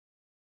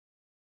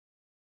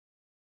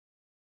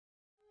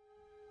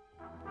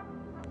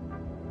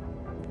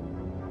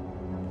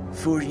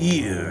For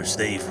years,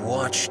 they've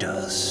watched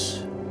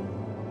us.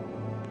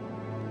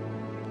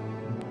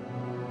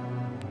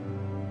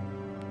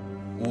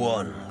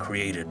 One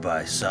created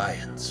by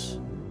science.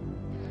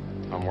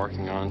 I'm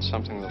working on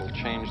something that'll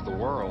change the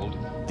world.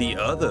 The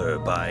other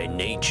by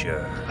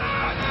nature.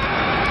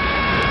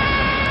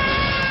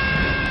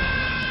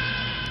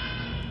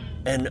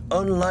 An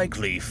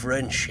unlikely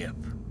friendship.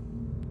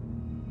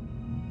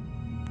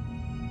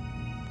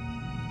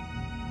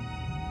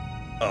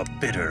 A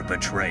bitter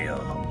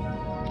betrayal.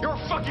 You're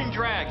a fucking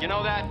drag, you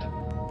know that?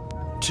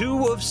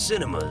 Two of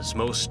cinema's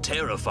most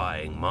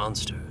terrifying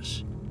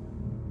monsters.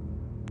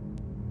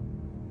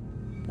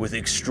 With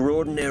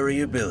extraordinary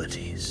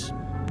abilities.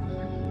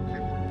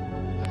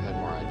 I've had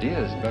more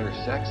ideas, better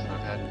sex than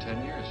I've had in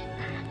 10 years.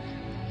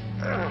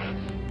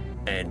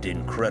 And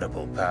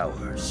incredible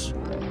powers.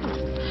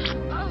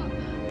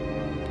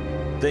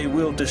 They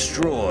will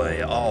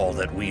destroy all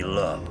that we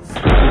love.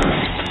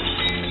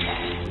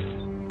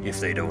 If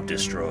they don't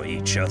destroy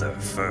each other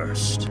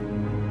first.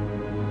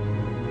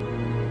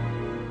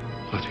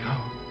 Let's go.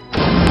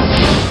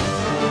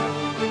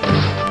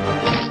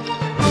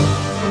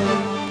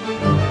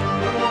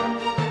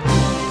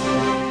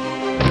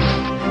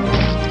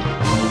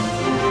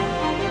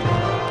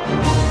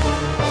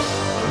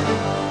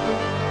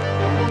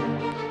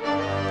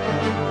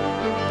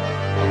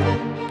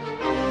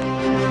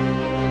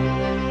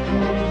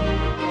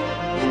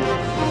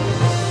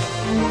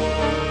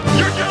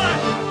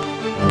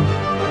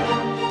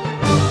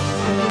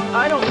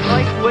 I don't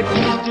like what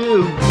you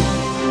do.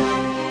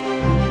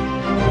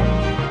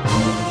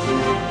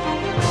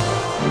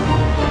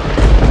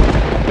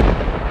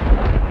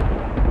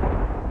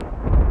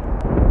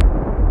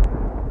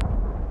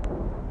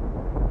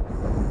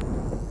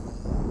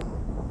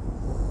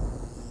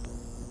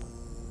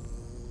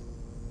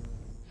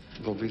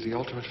 They'll be the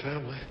ultimate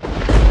family.